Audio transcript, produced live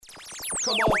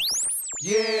Come on.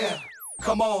 Yeah.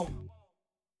 Come on.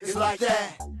 It's like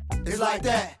that. It's like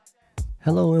that.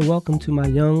 Hello and welcome to my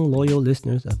young, loyal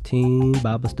listeners of Teen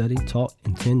Bible Study taught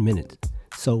in 10 minutes.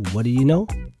 So what do you know?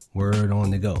 Word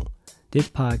on the go. This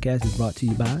podcast is brought to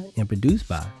you by and produced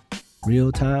by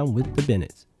Real Time with the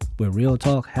Bennetts, where real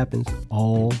talk happens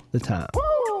all the time.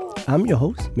 I'm your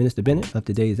host, Minister Bennett, of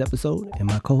today's episode, and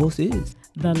my co-host is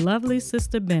the lovely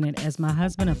Sister Bennett, as my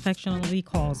husband affectionately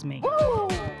calls me.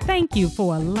 Thank you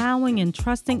for allowing and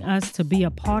trusting us to be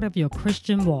a part of your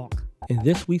Christian walk. In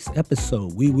this week's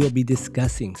episode, we will be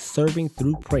discussing serving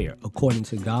through prayer according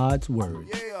to God's Word.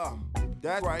 Yeah.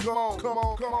 That's right. Come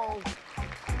on.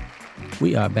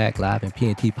 We are back live in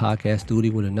PNT Podcast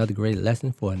Studio with another great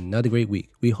lesson for another great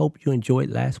week. We hope you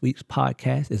enjoyed last week's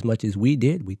podcast as much as we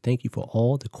did. We thank you for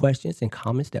all the questions and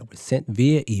comments that were sent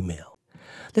via email.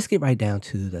 Let's get right down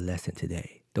to the lesson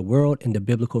today. The world and the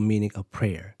biblical meaning of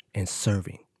prayer and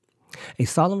serving. A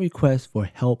solemn request for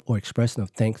help or expression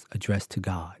of thanks addressed to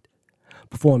God.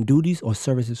 Perform duties or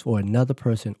services for another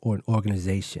person or an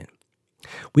organization.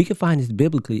 We can find this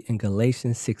biblically in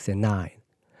Galatians 6 and 9.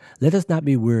 Let us not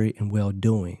be weary in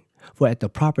well-doing, for at the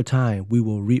proper time we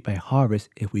will reap a harvest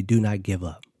if we do not give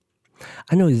up.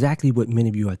 I know exactly what many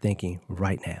of you are thinking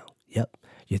right now. Yep,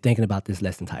 you're thinking about this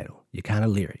lesson title. You're kind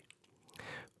of leery.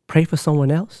 Pray for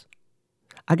someone else?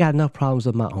 I got enough problems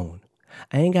of my own.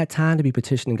 I ain't got time to be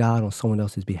petitioning God on someone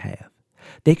else's behalf.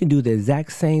 They can do the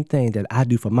exact same thing that I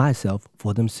do for myself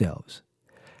for themselves.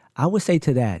 I would say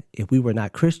to that, if we were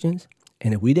not Christians,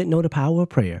 and if we didn't know the power of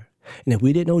prayer, and if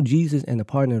we didn't know Jesus and the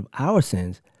pardon of our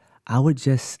sins, I would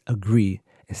just agree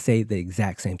and say the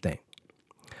exact same thing.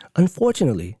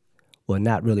 Unfortunately, well,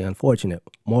 not really unfortunate,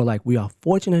 more like we are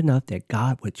fortunate enough that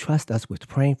God would trust us with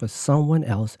praying for someone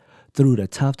else through the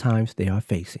tough times they are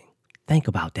facing. Think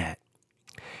about that.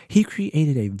 He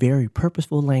created a very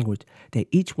purposeful language that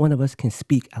each one of us can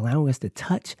speak, allowing us to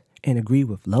touch and agree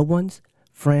with loved ones,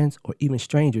 friends, or even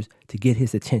strangers to get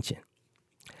his attention.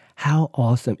 How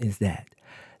awesome is that?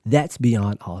 That's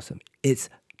beyond awesome. It's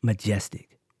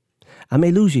majestic. I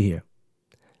may lose you here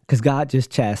because God just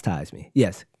chastised me.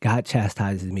 Yes, God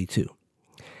chastises me too.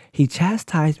 He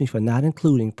chastised me for not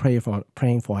including praying for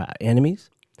our enemies,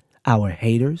 our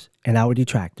haters, and our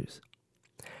detractors.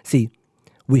 See,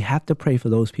 we have to pray for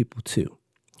those people too.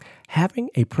 Having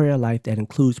a prayer life that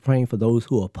includes praying for those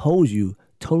who oppose you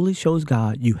totally shows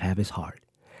God you have his heart.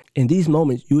 In these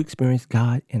moments, you experience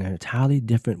God in an entirely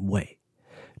different way.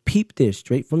 Peep this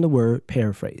straight from the word,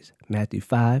 paraphrase, Matthew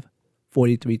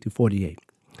 5:43-48.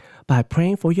 By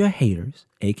praying for your haters,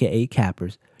 aka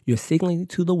cappers, you're signaling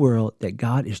to the world that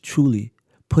God is truly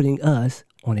putting us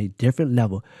on a different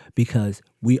level because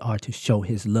we are to show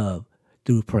his love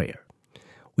through prayer.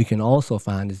 We can also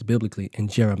find this biblically in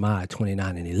Jeremiah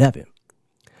 29:11.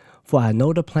 For I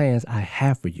know the plans I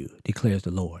have for you, declares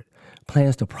the Lord,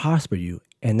 plans to prosper you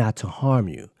and not to harm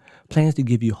you, plans to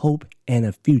give you hope and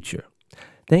a future.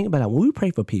 Think about it. When we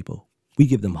pray for people, we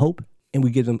give them hope and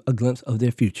we give them a glimpse of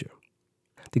their future.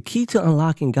 The key to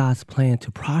unlocking God's plan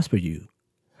to prosper you,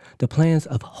 the plans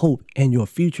of hope and your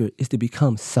future, is to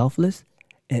become selfless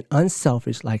and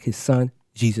unselfish like his son,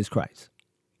 Jesus Christ.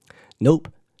 Nope,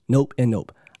 and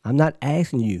nope. I'm not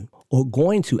asking you or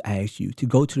going to ask you to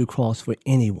go to the cross for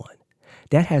anyone.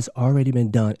 That has already been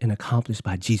done and accomplished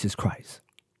by Jesus Christ.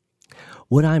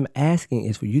 What I'm asking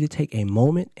is for you to take a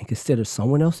moment and consider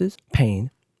someone else's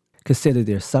pain, consider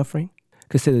their suffering,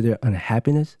 consider their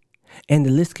unhappiness, and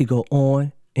the list could go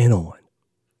on and on.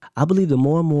 I believe the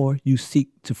more and more you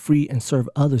seek to free and serve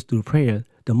others through prayer,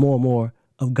 the more and more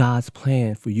of God's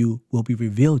plan for you will be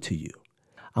revealed to you.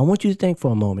 I want you to think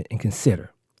for a moment and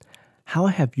consider, how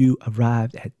have you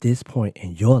arrived at this point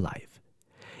in your life?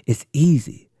 It's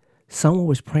easy. Someone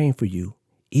was praying for you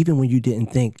even when you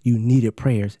didn't think you needed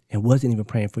prayers and wasn't even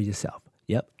praying for yourself.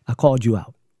 Yep, I called you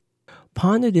out.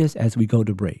 Ponder this as we go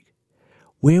to break.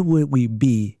 Where would we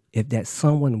be if that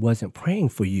someone wasn't praying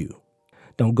for you?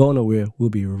 Don't go nowhere. We'll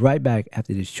be right back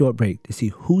after this short break to see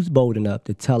who's bold enough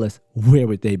to tell us where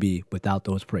would they be without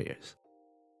those prayers.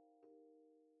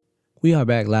 We are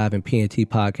back live in PNT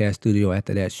Podcast Studio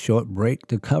after that short break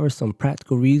to cover some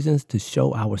practical reasons to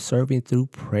show our serving through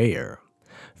prayer.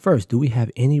 First, do we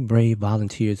have any brave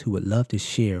volunteers who would love to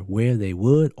share where they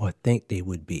would or think they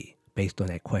would be based on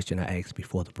that question I asked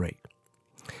before the break?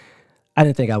 I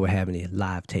didn't think I would have any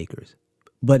live takers,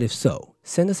 but if so,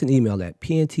 send us an email at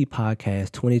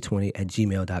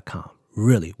pntpodcast2020@gmail.com.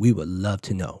 Really, we would love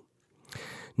to know.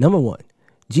 Number one,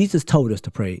 Jesus told us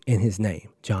to pray in his name,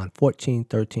 John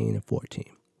 14:13-14.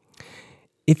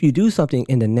 If you do something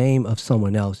in the name of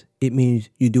someone else, it means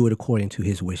you do it according to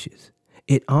his wishes.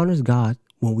 It honors God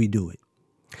when we do it.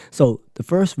 So the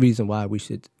first reason why we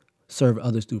should serve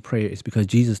others through prayer is because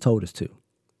Jesus told us to.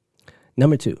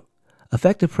 Number 2,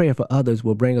 effective prayer for others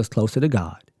will bring us closer to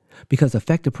God because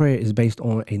effective prayer is based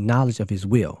on a knowledge of his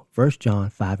will, 1 John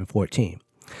 5:14.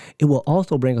 It will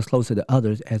also bring us closer to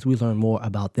others as we learn more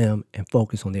about them and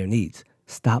focus on their needs.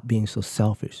 Stop being so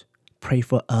selfish. Pray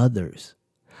for others.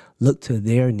 Look to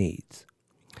their needs.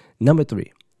 Number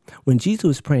 3, when Jesus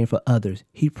was praying for others,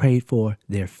 he prayed for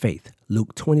their faith,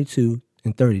 Luke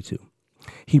 22:32.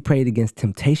 He prayed against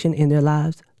temptation in their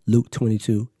lives, Luke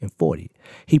 22:40.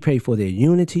 He prayed for their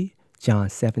unity, John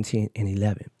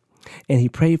 17:11. And he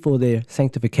prayed for their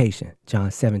sanctification,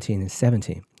 John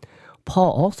 17:17.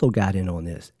 Paul also got in on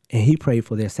this, and he prayed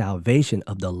for their salvation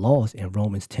of the lost in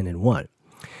Romans 10:1.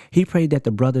 He prayed that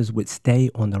the brothers would stay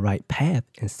on the right path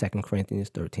in 2 Corinthians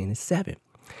 13:7.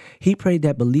 He prayed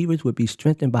that believers would be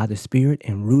strengthened by the Spirit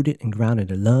and rooted and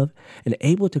grounded in love and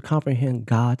able to comprehend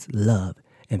God's love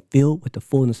and filled with the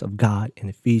fullness of God in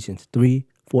Ephesians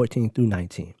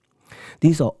 3:14-19.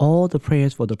 These are all the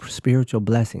prayers for the spiritual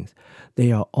blessings.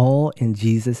 They are all in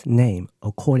Jesus' name,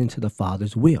 according to the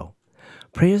Father's will.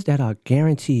 Prayers that are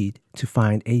guaranteed to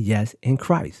find a yes in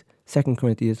Christ, 2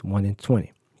 Corinthians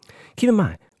 1:20. Keep in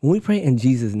mind, when we pray in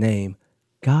Jesus' name,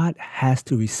 God has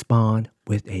to respond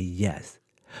with a yes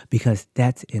because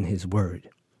that's in his word.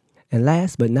 And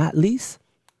last but not least,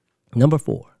 number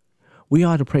 4, we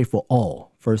are to pray for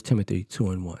all, 1 Timothy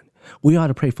 2:1. We are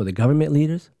to pray for the government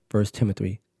leaders, 1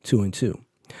 Timothy 2:2.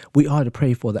 We are to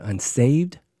pray for the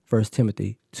unsaved, 1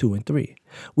 Timothy 2:3.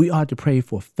 We are to pray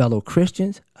for fellow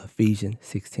Christians, Ephesians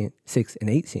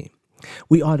 6:18.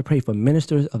 We are to pray for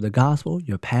ministers of the gospel,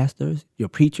 your pastors, your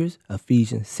preachers,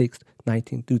 Ephesians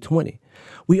 6:19-20.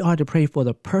 We are to pray for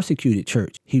the persecuted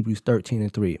church, Hebrews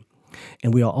 13:3.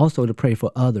 And we are also to pray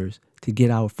for others to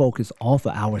get our focus off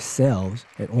of ourselves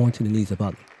and onto the needs of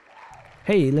others.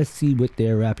 Hey, let's see what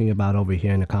they're rapping about over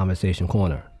here in the conversation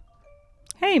corner.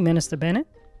 Hey, Minister Bennett.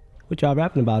 What y'all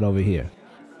rapping about over here?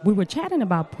 We were chatting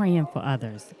about praying for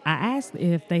others. I asked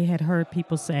if they had heard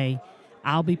people say,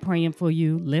 I'll be praying for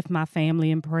you, lift my family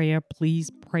in prayer,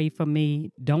 please pray for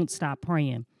me, don't stop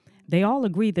praying. They all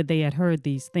agreed that they had heard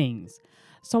these things.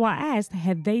 So I asked,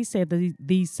 had they said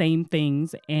these same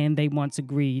things, and they once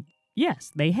agreed,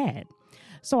 yes, they had.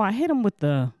 So I hit them with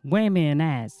the whammy and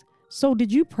asked, so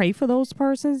did you pray for those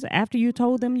persons after you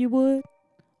told them you would?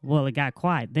 Well, it got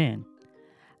quiet then.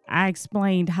 I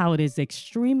explained how it is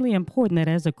extremely important that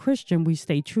as a Christian, we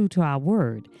stay true to our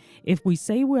word. If we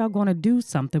say we are going to do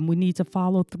something, we need to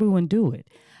follow through and do it.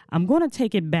 I'm going to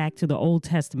take it back to the Old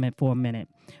Testament for a minute.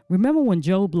 Remember when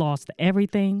Job lost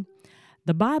everything?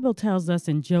 The Bible tells us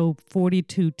in Job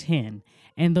 42:10,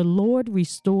 and the Lord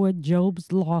restored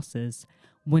Job's losses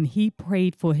when he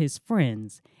prayed for his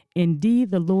friends.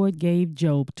 Indeed, the Lord gave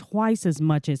Job twice as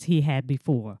much as he had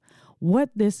before. What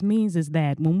this means is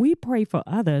that when we pray for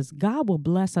others, God will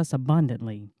bless us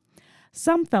abundantly.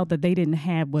 Some felt that they didn't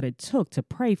have what it took to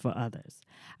pray for others.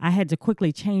 I had to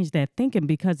quickly change that thinking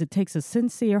because it takes a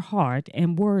sincere heart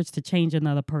and words to change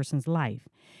another person's life.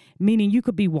 Meaning you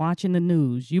could be watching the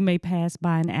news. You may pass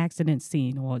by an accident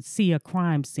scene or see a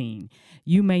crime scene.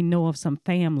 You may know of some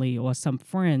family or some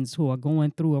friends who are going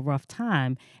through a rough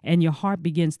time, and your heart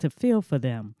begins to feel for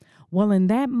them. Well, in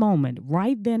that moment,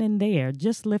 right then and there,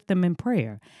 just lift them in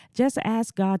prayer. Just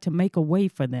ask God to make a way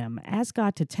for them. Ask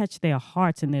God to touch their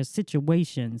hearts and their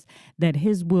situations, that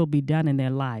his will be done in their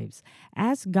lives.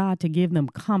 Ask God to give them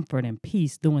comfort and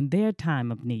peace during their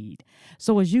time of need.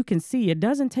 So as you can see, it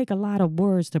doesn't take a lot of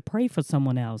words to pray for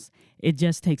someone else. It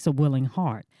just takes a willing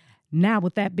heart. Now,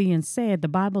 with that being said, the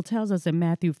Bible tells us in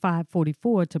Matthew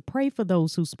 5:44 to pray for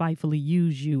those who spitefully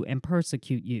use you and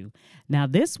persecute you. Now,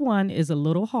 this one is a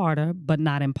little harder, but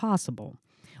not impossible.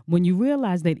 When you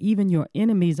realize that even your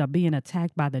enemies are being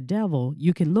attacked by the devil,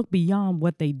 you can look beyond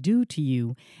what they do to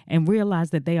you and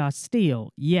realize that they are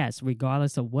still, yes,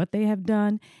 regardless of what they have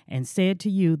done and said to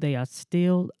you, they are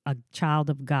still a child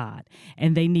of God,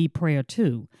 and they need prayer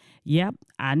too. Yep,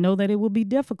 I know that it will be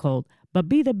difficult, but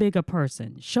be the bigger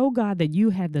person. Show God that you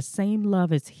have the same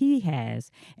love as he has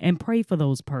and pray for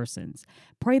those persons.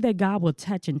 Pray that God will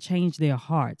touch and change their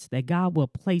hearts, that God will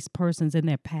place persons in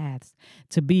their paths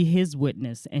to be his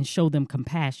witness and show them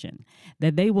compassion,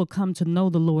 that they will come to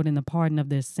know the Lord in the pardon of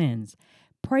their sins.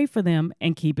 Pray for them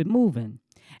and keep it moving.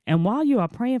 And while you are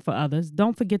praying for others,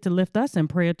 don't forget to lift us in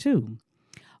prayer too.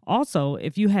 Also,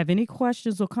 if you have any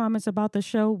questions or comments about the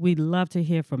show, we'd love to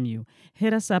hear from you.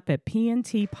 Hit us up at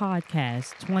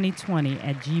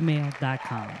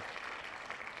pntpodcast2020@gmail.com.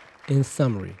 In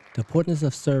summary, the importance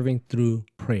of serving through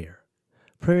prayer.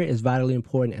 Prayer is vitally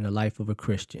important in the life of a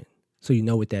Christian, so you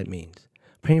know what that means.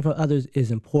 Praying for others is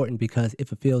important because it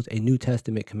fulfills a New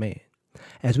Testament command.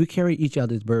 As we carry each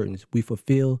other's burdens, we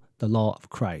fulfill the law of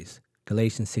Christ.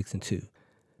 Galatians 6:2.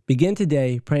 Begin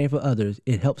today praying for others.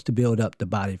 It helps to build up the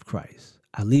body of Christ.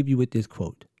 I leave you with this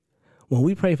quote. When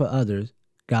we pray for others,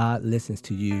 God listens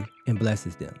to you and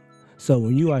blesses them. So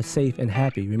when you are safe and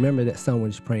happy, remember that someone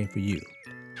is praying for you.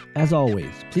 As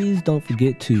always, please don't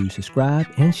forget to subscribe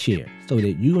and share so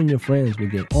that you and your friends will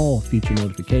get all future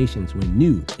notifications when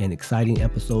new and exciting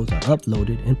episodes are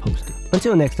uploaded and posted.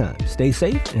 Until next time, stay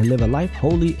safe and live a life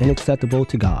holy and acceptable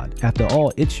to God. After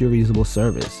all, it's your reasonable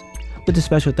service. With a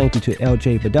special thank you to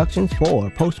LJ Productions for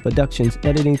post-production's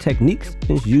editing techniques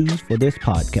used for this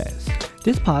podcast.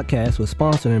 This podcast was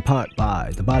sponsored in part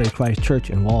by the Body of Christ Church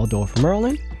in Waldorf,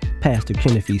 Maryland, Pastor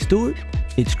Kenneth E. Stewart,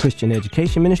 its Christian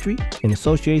Education Ministry, in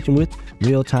association with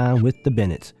Real Time with the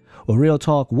Bennetts. Well, Real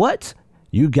Talk, what?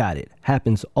 You got it.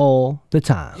 Happens all the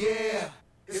time. Yeah,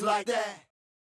 it's like that.